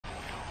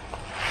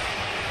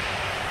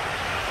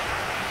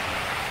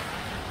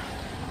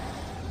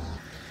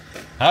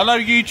Hello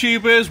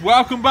YouTubers,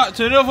 welcome back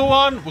to another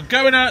one. We're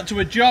going out to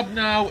a job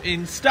now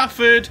in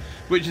Stafford,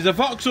 which is a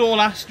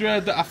Vauxhall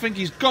Astra that I think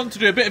he's gone to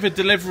do a bit of a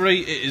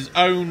delivery at his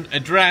own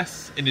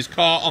address in his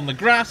car on the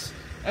grass,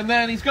 and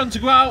then he's gone to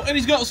go out and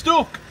he's got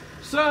stuck.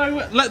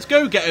 So let's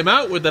go get him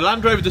out with the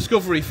Land Rover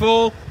Discovery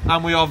 4,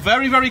 and we are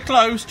very, very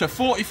close to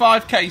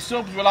 45k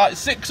subs. We're like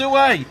 6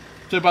 away.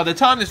 So by the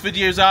time this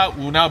video's out,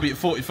 we'll now be at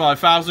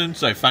 45,000,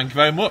 so thank you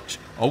very much.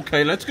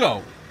 Okay, let's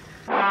go.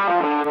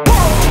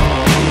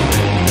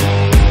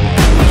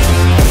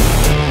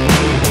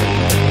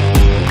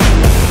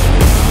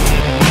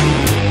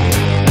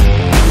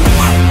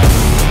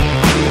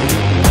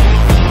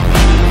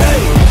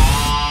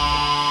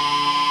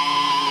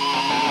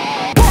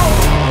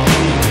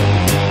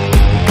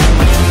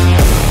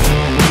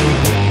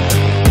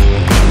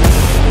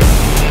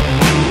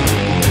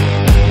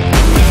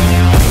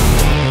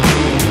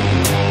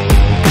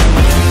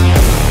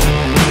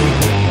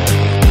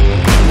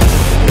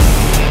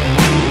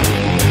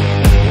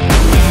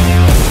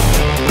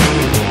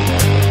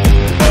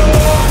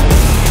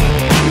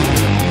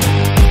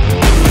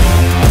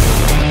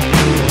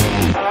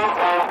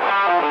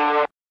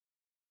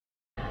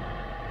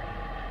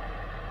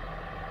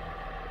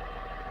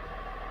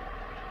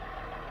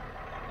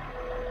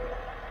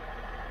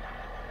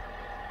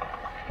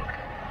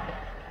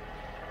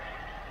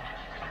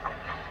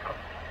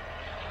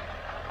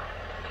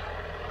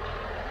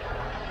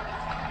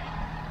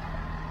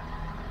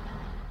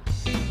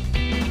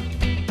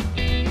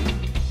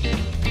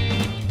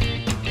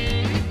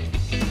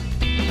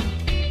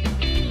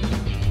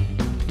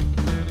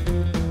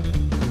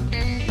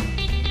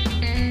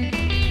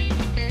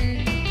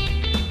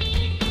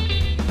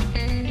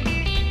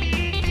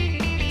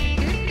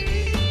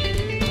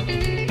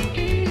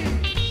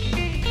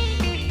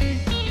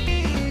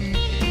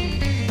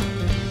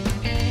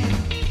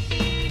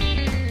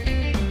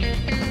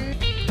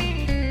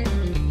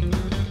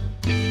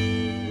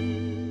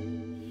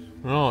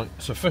 Right,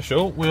 it's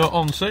official, we are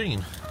on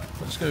scene.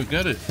 Let's go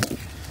get it.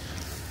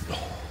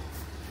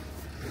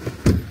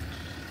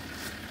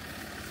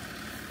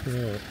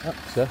 Yeah,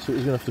 access, so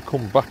he's going to have to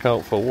come back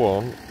out for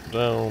one,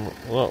 down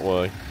that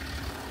way.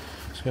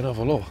 Let's go and have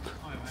a look.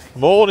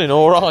 Morning,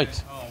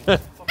 alright.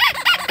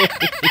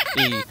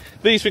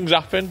 These things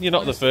happen, you're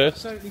not the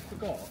first. I totally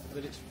forgot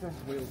that it's front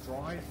wheel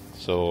drive.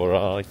 It's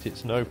alright,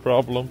 it's no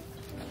problem.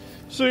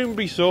 Soon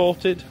be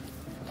sorted.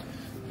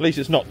 At least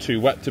it's not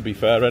too wet, to be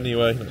fair,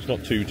 anyway. It's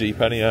not too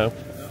deep anyhow.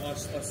 I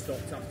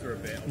stopped after a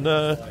bit.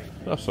 No,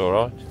 that's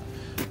alright.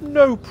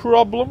 No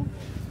problem.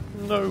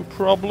 No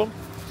problem.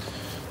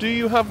 Do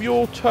you have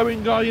your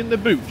towing guy in the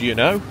boot, do you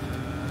know?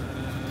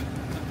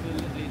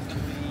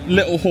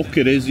 Little hook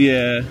it is,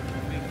 yeah.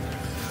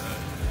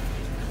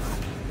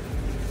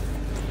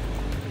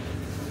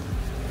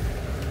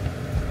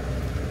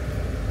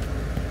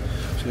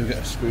 Let's go get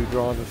a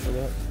screwdriver for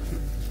that.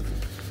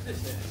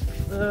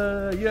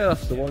 Yeah,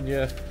 that's the one,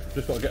 yeah.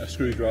 Just got to get a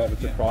screwdriver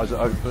to prise it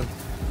open.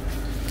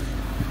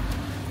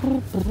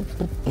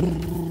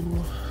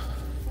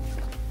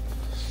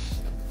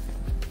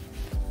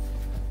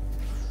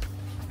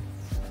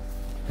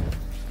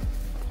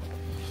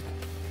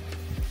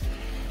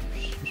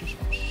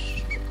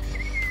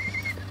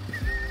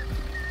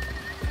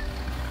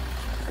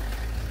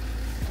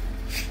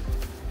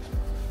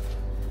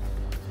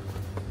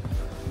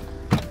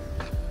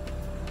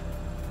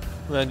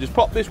 And then just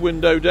pop this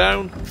window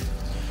down.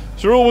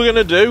 So all we're going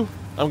to do,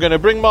 I'm going to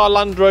bring my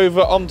Land Rover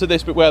onto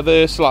this bit where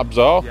the slabs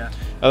are, yeah.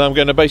 And I'm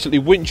going to basically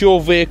winch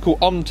your vehicle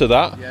onto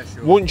that. Yeah,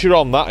 sure. Once you're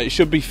on that, it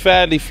should be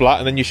fairly flat,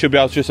 and then you should be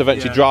able to just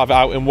eventually drive it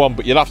out in one,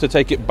 but you'll have to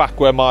take it back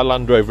where my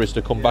Land Rover is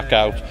to come back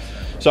out.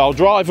 So I'll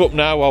drive up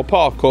now, I'll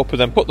park up, and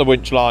then put the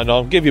winch line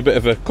on, give you a bit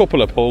of a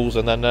couple of pulls,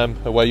 and then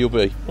away you'll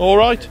be.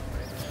 Alright?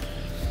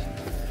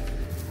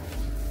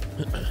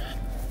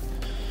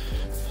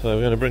 So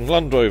we're going to bring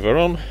Land Rover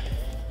on,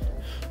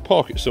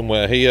 park it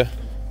somewhere here,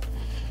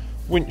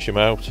 winch him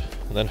out,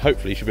 and then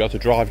hopefully you should be able to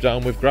drive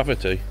down with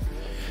gravity.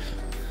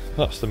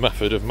 That's the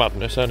method of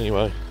madness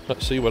anyway.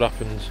 Let's see what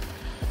happens.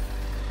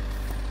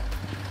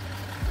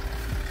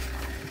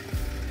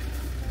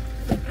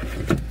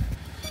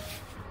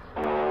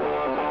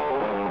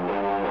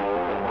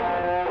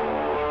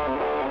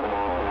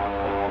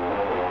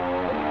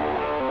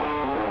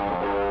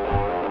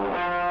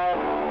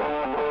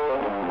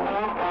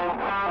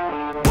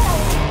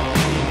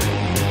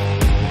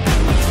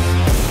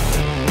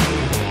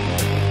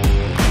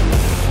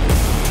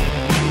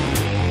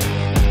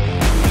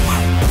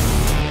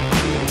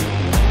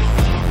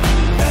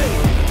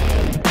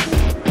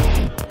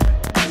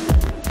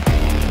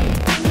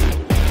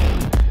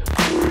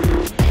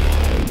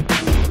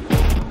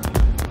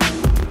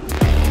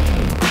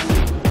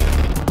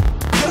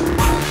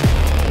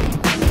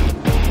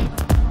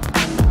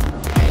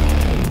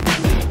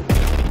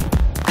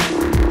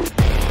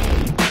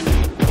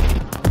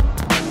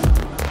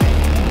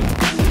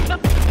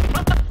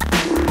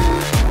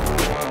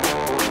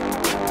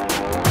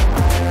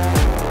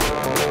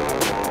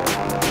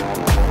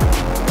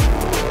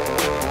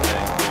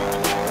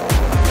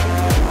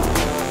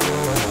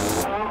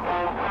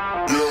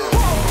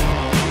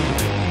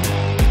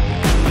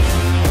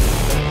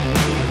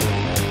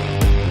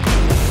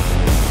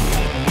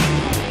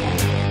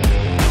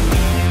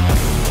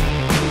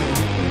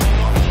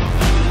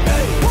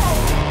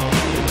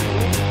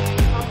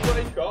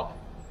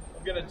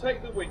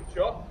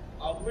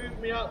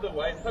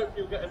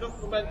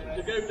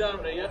 to go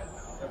down here,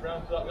 and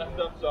round to that left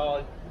hand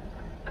side.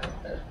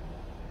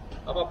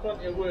 I've had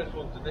plenty of worse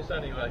ones than this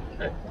anyway.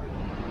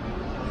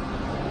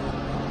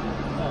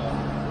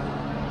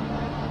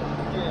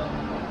 Yeah.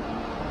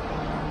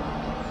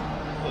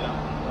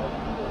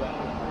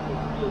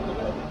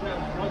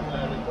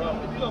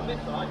 If you're on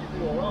this side, you'll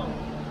be alright.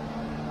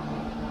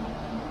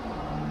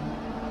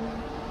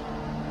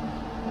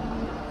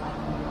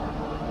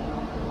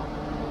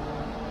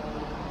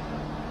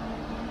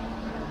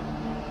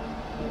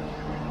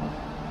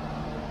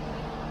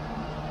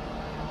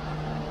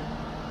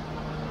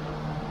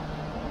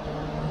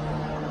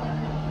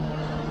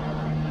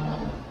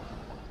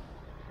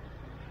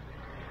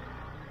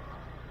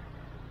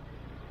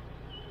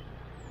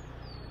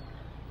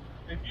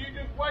 If you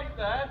just wait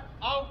there,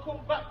 I'll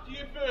come back to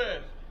you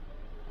first.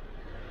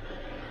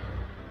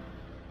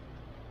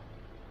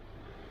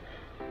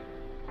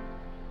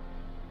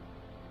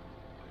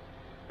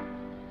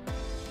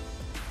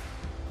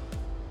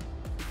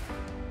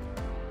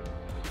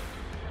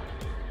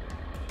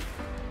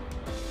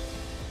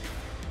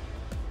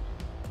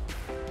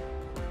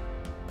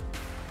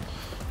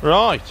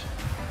 Right,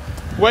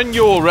 when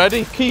you're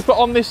ready, keep it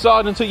on this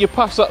side until you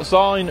pass that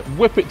sign,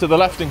 whip it to the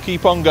left and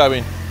keep on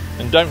going,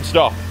 and don't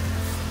stop.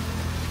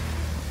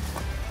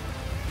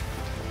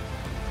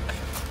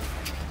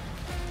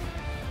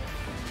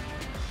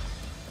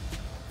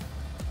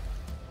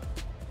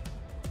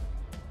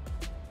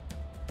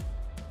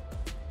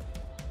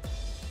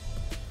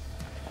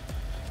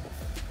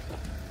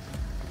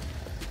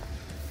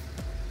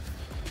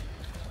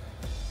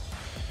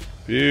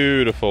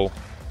 Beautiful.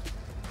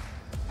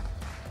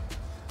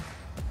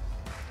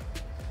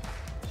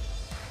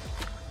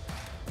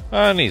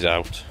 And he's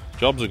out.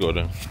 Job's a good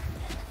one.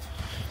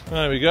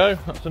 There we go.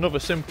 That's another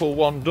simple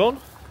one done.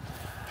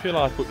 If you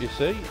like what you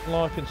see,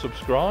 like and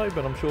subscribe,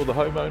 and I'm sure the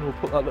homeowner will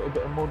put that little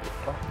bit of mud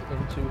back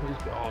into his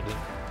garden.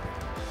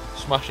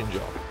 Smashing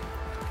job.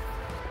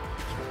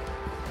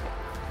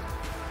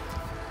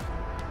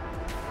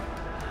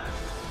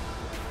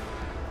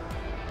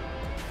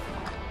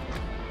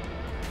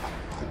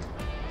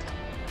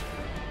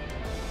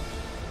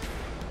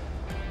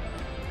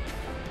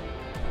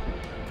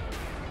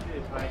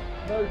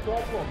 No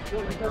problem. Do you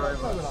want me to take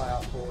an eye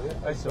out for you?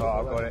 That's alright,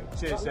 I've got it.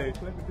 Cheers, dude.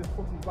 Just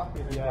put it back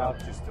in. Yeah,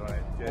 I've just done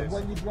it. Cheers. And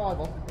when you drive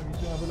off, you can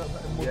have a little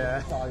bit of mud on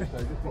the side, so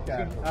just be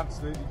careful.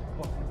 Absolutely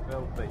fucking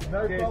filthy.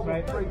 No Cheers, problem.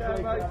 mate. Appreciate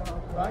it.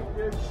 Thank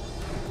you.